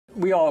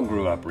We all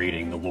grew up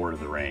reading The Lord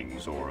of the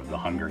Rings or The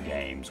Hunger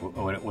Games,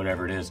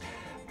 whatever it is.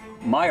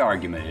 My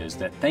argument is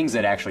that things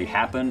that actually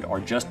happened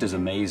are just as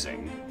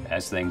amazing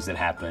as things that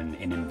happen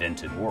in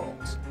invented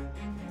worlds.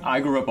 I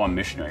grew up on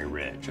Missionary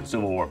Ridge, a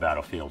Civil War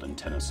battlefield in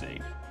Tennessee.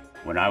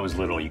 When I was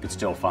little, you could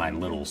still find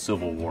little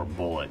Civil War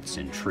bullets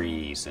in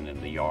trees and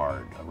in the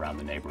yard around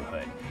the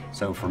neighborhood.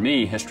 So for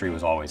me, history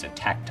was always a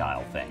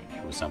tactile thing.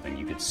 It was something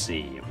you could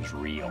see. It was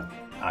real.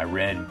 I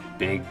read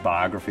big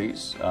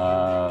biographies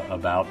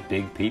about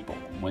big people,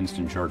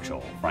 Winston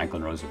Churchill,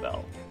 Franklin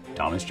Roosevelt,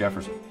 Thomas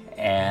Jefferson,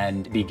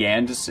 and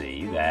began to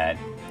see that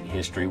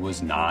history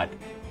was not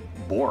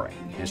boring.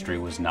 History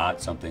was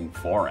not something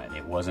foreign.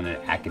 It wasn't an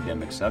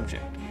academic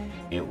subject.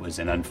 It was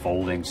an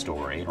unfolding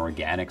story, an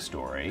organic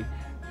story,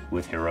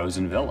 with heroes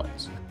and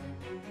villains.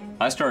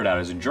 I started out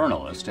as a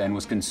journalist and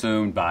was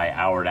consumed by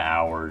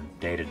hour-to-hour,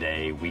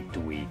 day-to-day,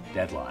 week-to-week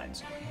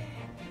deadlines.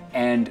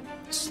 And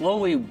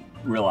slowly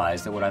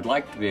realized that what I'd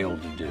like to be able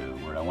to do,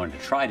 what I wanted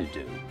to try to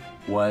do,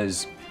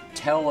 was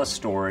tell a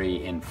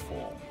story in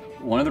full.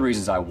 One of the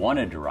reasons I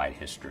wanted to write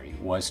history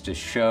was to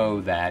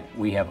show that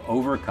we have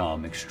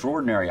overcome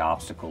extraordinary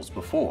obstacles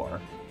before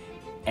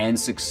and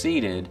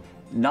succeeded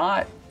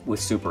not with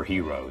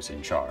superheroes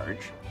in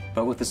charge,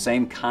 but with the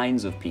same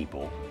kinds of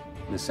people,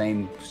 the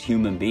same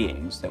human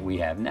beings that we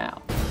have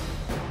now.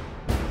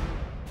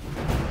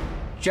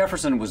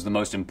 Jefferson was the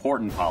most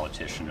important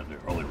politician of the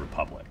early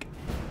republic.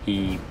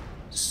 He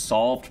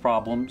solved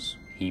problems,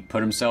 he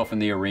put himself in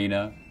the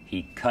arena,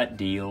 he cut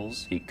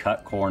deals, he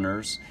cut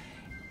corners,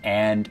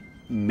 and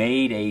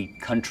made a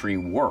country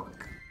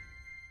work.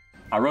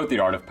 I wrote The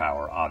Art of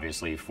Power,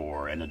 obviously,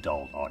 for an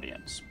adult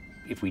audience.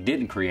 If we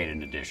didn't create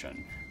an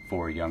edition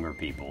for younger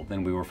people,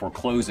 then we were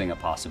foreclosing a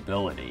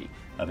possibility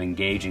of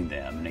engaging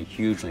them in a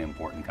hugely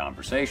important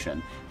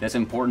conversation that's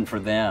important for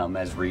them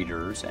as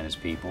readers and as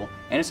people,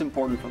 and it's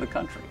important for the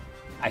country.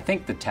 I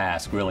think the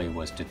task really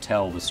was to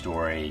tell the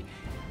story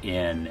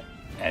in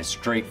as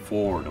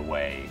straightforward a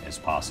way as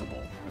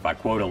possible. If I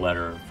quote a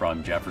letter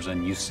from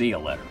Jefferson, you see a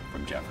letter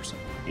from Jefferson.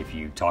 If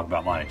you talk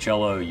about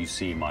Monticello, you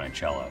see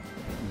Monticello.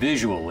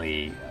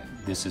 Visually,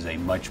 this is a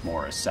much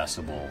more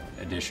accessible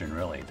edition,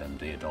 really, than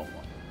the adult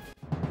one.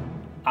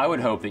 I would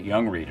hope that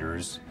young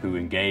readers who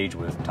engage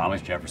with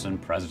Thomas Jefferson,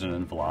 President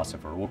and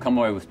Philosopher, will come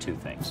away with two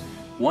things.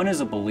 One is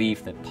a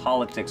belief that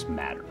politics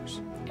matters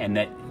and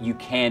that you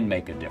can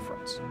make a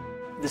difference.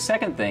 The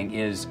second thing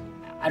is,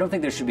 I don't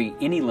think there should be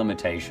any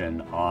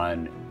limitation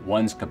on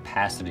one's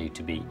capacity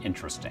to be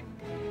interesting.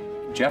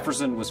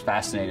 Jefferson was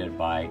fascinated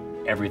by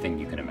everything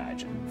you can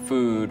imagine.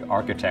 Food,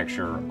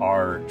 architecture,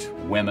 art,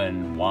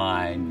 women,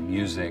 wine,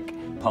 music,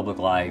 public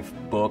life,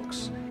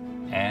 books,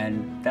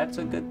 and that's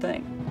a good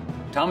thing.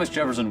 Thomas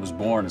Jefferson was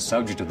born a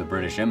subject of the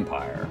British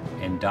Empire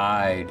and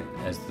died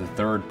as the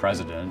third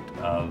president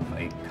of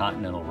a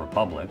continental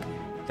republic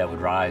that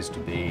would rise to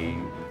be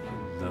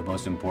the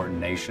most important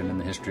nation in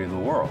the history of the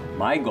world.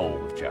 My goal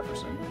with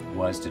Jefferson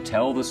was to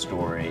tell the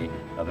story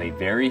of a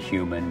very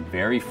human,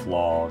 very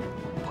flawed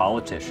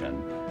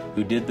politician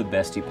who did the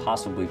best he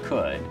possibly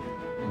could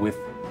with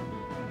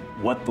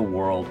what the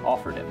world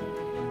offered him.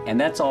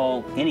 And that's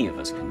all any of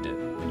us can do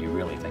when you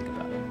really think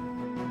about it.